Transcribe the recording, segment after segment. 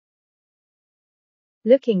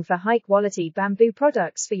Looking for high-quality bamboo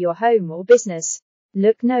products for your home or business?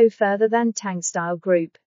 Look no further than Tangstyle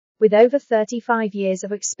Group. With over 35 years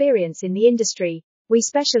of experience in the industry, we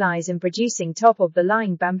specialize in producing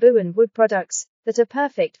top-of-the-line bamboo and wood products that are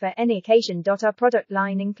perfect for any occasion. Our product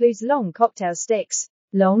line includes long cocktail sticks,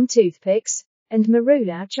 long toothpicks, and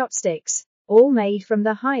marula chopsticks, all made from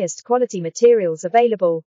the highest quality materials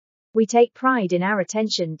available. We take pride in our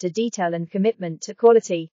attention to detail and commitment to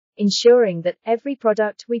quality, ensuring that every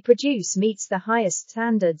product we produce meets the highest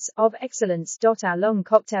standards of excellence. Our long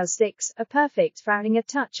cocktail sticks are perfect for adding a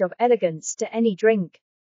touch of elegance to any drink.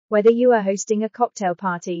 Whether you are hosting a cocktail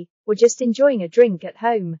party or just enjoying a drink at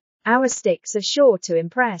home, our sticks are sure to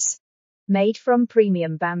impress. Made from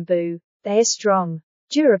premium bamboo, they are strong,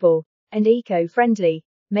 durable, and eco-friendly,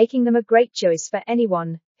 making them a great choice for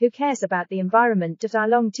anyone who cares about the environment. Our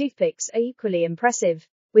long toothpicks are equally impressive,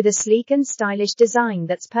 with a sleek and stylish design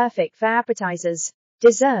that's perfect for appetizers,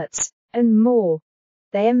 desserts, and more.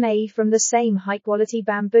 They are made from the same high-quality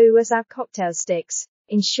bamboo as our cocktail sticks,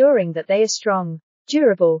 ensuring that they are strong,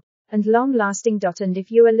 durable, and long-lasting. And if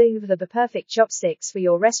you are looking for the perfect chopsticks for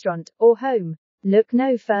your restaurant or home, look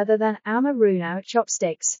no further than our marula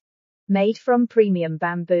chopsticks. Made from premium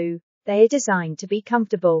bamboo, they are designed to be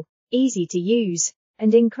comfortable, easy to use,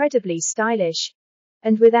 and incredibly stylish.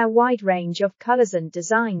 And with our wide range of colors and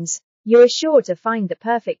designs, you're sure to find the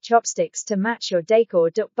perfect chopsticks to match your decor.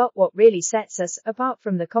 But what really sets us apart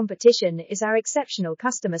from the competition is our exceptional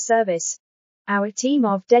customer service. Our team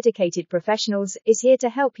of dedicated professionals is here to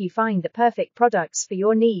help you find the perfect products for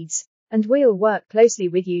your needs, and we'll work closely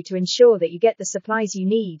with you to ensure that you get the supplies you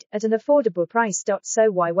need at an affordable price. So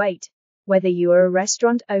why wait? Whether you are a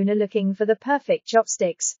restaurant owner looking for the perfect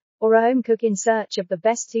chopsticks, or a home cook in search of the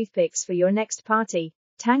best toothpicks for your next party,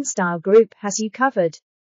 Tangstyle Group has you covered.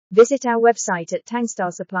 Visit our website at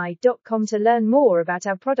tangstylesupply.com to learn more about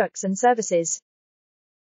our products and services.